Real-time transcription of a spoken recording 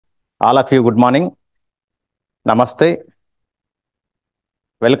All of you, good morning. Namaste.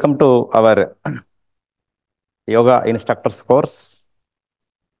 Welcome to our yoga instructors course.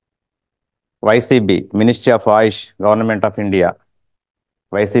 YCB, Ministry of Ayush, Government of India.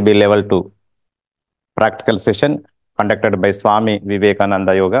 YCB Level 2. Practical session conducted by Swami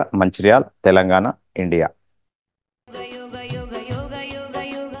Vivekananda Yoga, Mancherial, Telangana, India.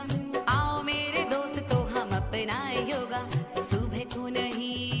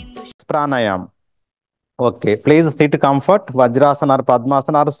 Pranayam. Okay, please sit comfort, Vajrasana or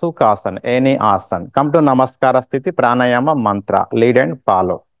Padmasana or Sukhasana, any asana. Come to Namaskara Sthiti, Pranayama mantra, lead and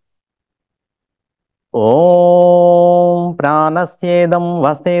follow. Om Pranasyedam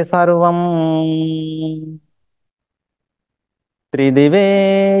Vase Sarvam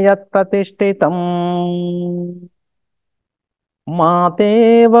Tridive Yat Pratishtitam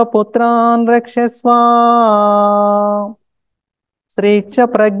Mateva Putran Rakshasva Sricha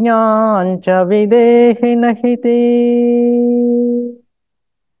Prajnancha Videhi Nahiti.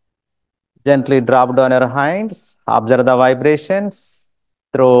 Gently drop down your hands, observe the vibrations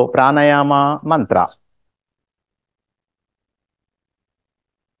through pranayama mantra.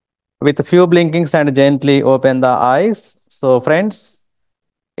 With few blinkings and gently open the eyes. So friends,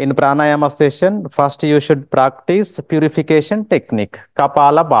 in pranayama session, first you should practice purification technique,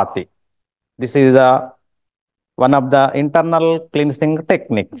 Kapalabhati. This is one of the internal cleansing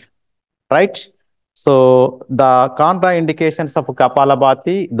techniques, right? So the contraindications of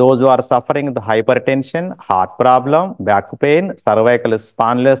Kapalabhati, those who are suffering the hypertension, heart problem, back pain, cervical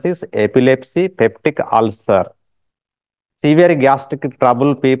spondylosis, epilepsy, peptic ulcer, severe gastric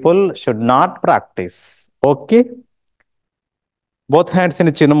trouble people should not practice. Okay. Both hands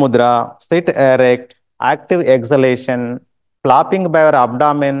in Chin Mudra, sit erect, active exhalation, flapping by your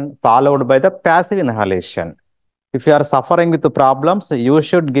abdomen, followed by the passive inhalation. If you are suffering with the problems, you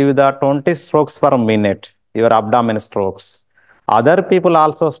should give the 20 strokes per minute, your abdomen strokes. Other people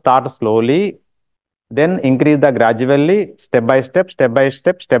also start slowly, then increase the gradually, step by step, step by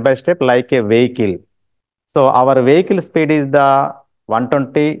step, step by step, like a vehicle. So our vehicle speed is the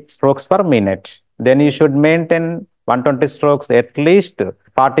 120 strokes per minute. Then you should maintain 120 strokes at least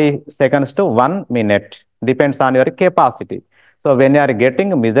 40 seconds to 1 minute, depends on your capacity. So when you are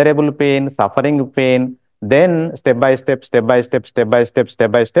getting miserable pain, suffering pain, then step by step, step by step, step by step,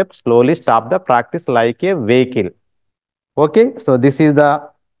 step by step, slowly stop the practice like a vehicle. Okay, so this is the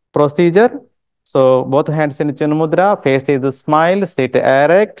procedure. So both hands in Chin Mudra, face is the smile, sit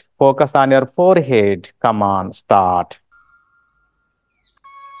erect, focus on your forehead. Come on, start.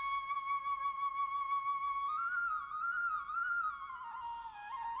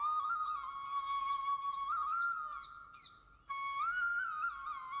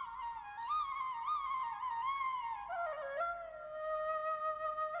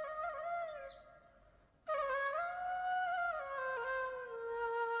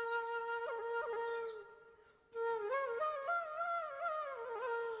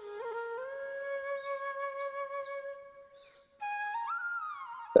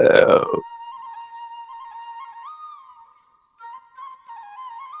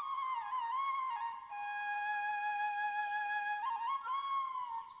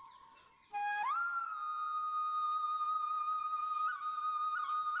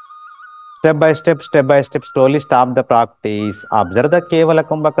 Step by step, slowly stop the practice. Observe the Kevala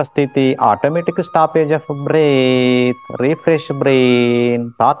Kumbhaka Sthiti, automatic stoppage of breath, refresh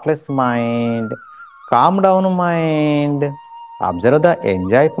brain, thoughtless mind, calm down mind. Observe the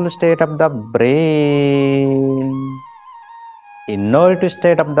enjoyful state of the brain, innovative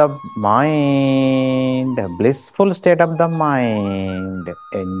state of the mind, blissful state of the mind.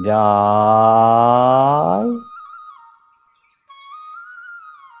 Enjoy.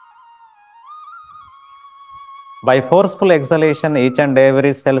 By forceful exhalation, each and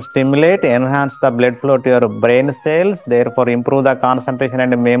every cell stimulate, enhance the blood flow to your brain cells, therefore improve the concentration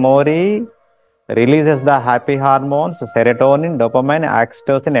and memory, releases the happy hormones, serotonin, dopamine,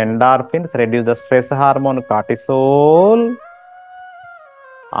 oxytocin, endorphins, reduce the stress hormone cortisol,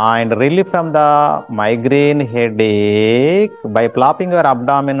 and relief from the migraine headache. By plopping your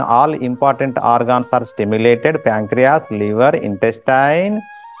abdomen, all important organs are stimulated, pancreas, liver, intestine,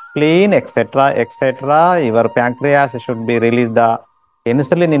 spleen, etc., etc. Your pancreas should be released the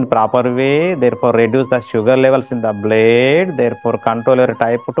insulin in proper way, therefore reduce the sugar levels in the blood, therefore control your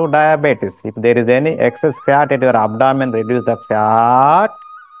type 2 diabetes. If there is any excess fat at your abdomen, reduce the fat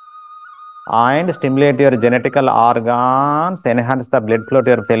and stimulate your genetical organs, enhance the blood flow to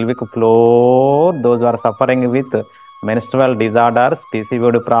your pelvic floor. Those who are suffering with menstrual disorders,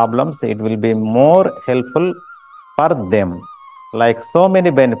 PCOD problems, it will be more helpful for them. like so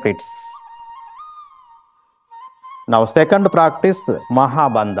many benefits. Now, second practice,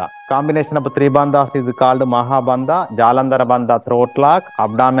 Mahabandha. Combination of three bandhas is called Mahabandha. Jalandhara bandha, throat lock.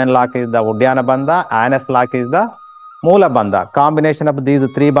 Abdomen lock is the Uddiyana bandha. Anus lock is the Mula bandha. Combination of these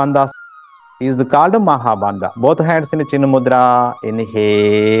three bandhas is called Mahabandha. Both hands in Chin Mudra.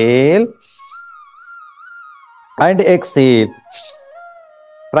 Inhale and exhale.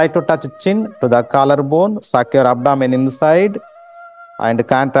 Try to touch chin to the collarbone. Suck your abdomen inside and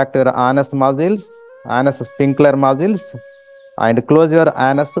contract your anus muscles, anus sphincter muscles, and close your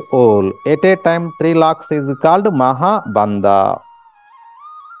anus hole. At a time, three locks is called Mahabandha.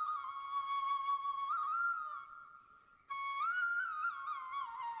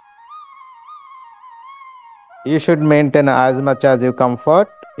 You should maintain as much as you comfort.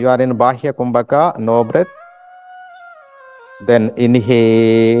 You are in Bahya Kumbhaka, no breath. Then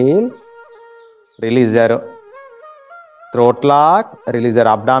inhale, release your throat lock, release your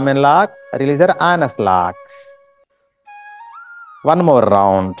abdomen lock, release your anus lock. One more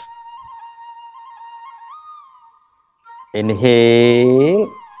round.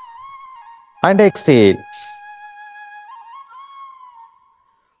 Inhale and exhale.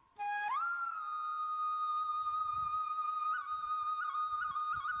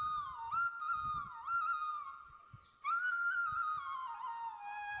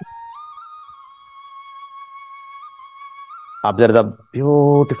 Observe the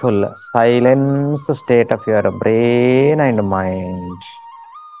beautiful silence state of your brain and mind.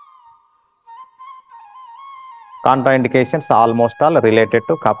 Contraindications almost all related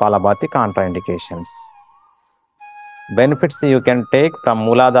to Kapalabhati contraindications. Benefits you can take from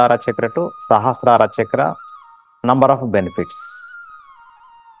Muladhara Chakra to Sahasrara Chakra. Number of benefits.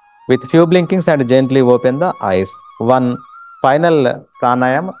 With few blinkings and gently open the eyes. One final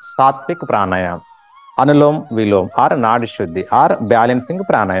pranayam, Satvik pranayam. Anulom Vilom or Nadi Shuddhi or balancing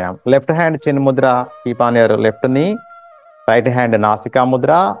pranayam. Left hand chin mudra, keep on your left knee. Right hand Nasika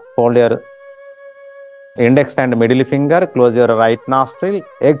mudra, hold your index and middle finger, close your right nostril,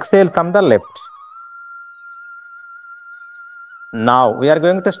 exhale from the left. Now we are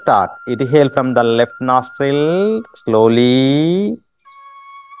going to start. Inhale from the left nostril, slowly.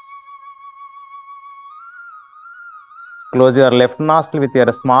 Close your left nostril with your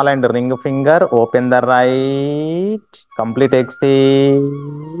small and ring finger. Open the right. Complete exhale.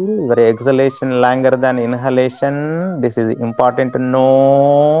 Your exhalation longer than inhalation. This is important to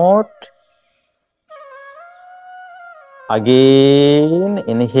note. Again,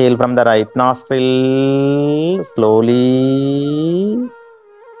 inhale from the right nostril. Slowly.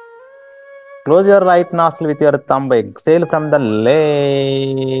 Close your right nostril with your thumb. Exhale from the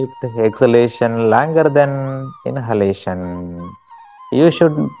left. Exhalation longer than inhalation. You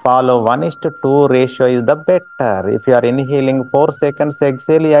should follow 1:2 ratio is the better. If you are inhaling 4 seconds,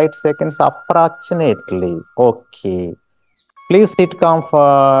 exhale 8 seconds approximately. Okay. Please sit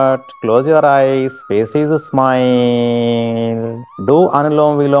comfort. Close your eyes. Face is a smile. Do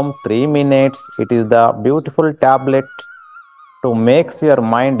Anulom Vilom 3 minutes. It is the beautiful tablet to make your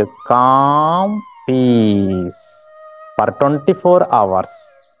mind calm, peace for 24 hours.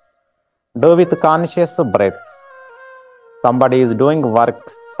 Do with conscious breath. Somebody is doing work,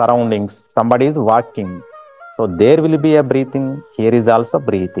 surroundings, somebody is walking. So there will be a breathing, here is also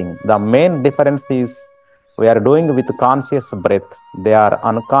breathing. The main difference is we are doing with conscious breath, they are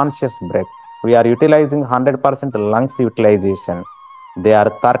unconscious breath. We are utilizing 100% lungs utilization. They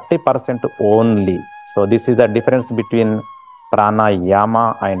are 30% only. So this is the difference between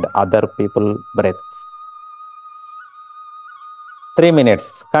pranayama and other people breaths. 3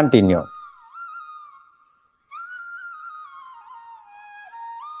 minutes, continue.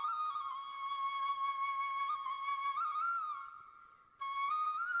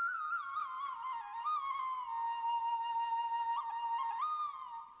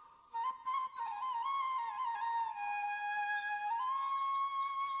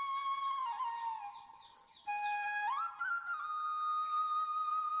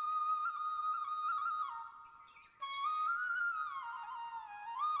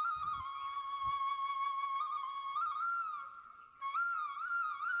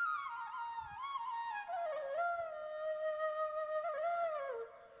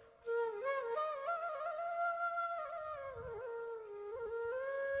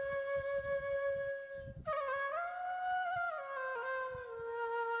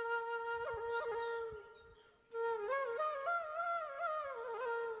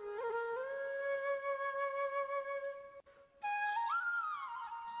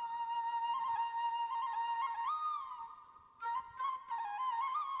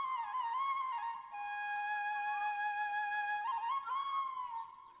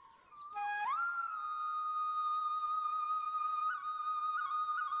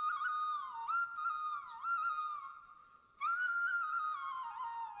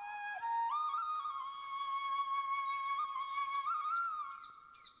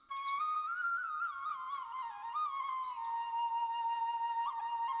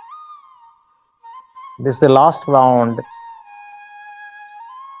 This is the last round.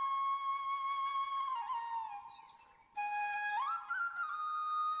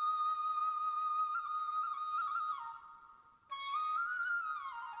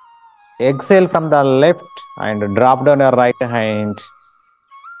 Exhale from the left and drop down your right hand.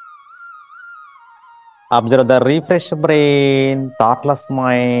 Observe the refreshed brain, thoughtless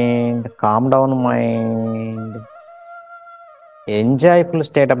mind, calm down mind, enjoyful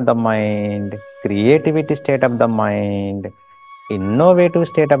state of the mind, creativity state of the mind, innovative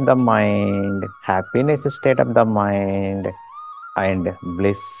state of the mind, happiness state of the mind, and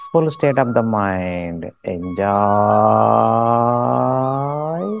blissful state of the mind. Enjoy.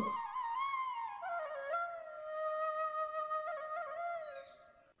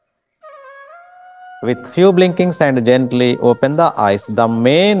 With few blinkings and gently open the eyes. The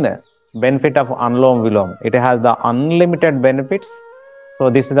main benefit of Anulom Vilom, it has the unlimited benefits. So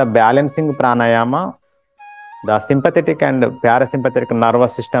this is the balancing pranayama. The sympathetic and parasympathetic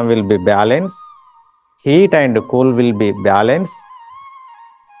nervous system will be balanced. Heat and cool will be balanced.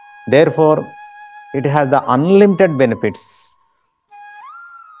 Therefore, it has the unlimited benefits.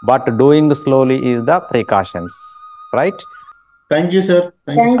 But doing slowly is the precautions. Right? Thank you, sir.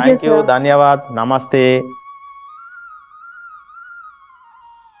 Thank you. Dhanyavad. Namaste.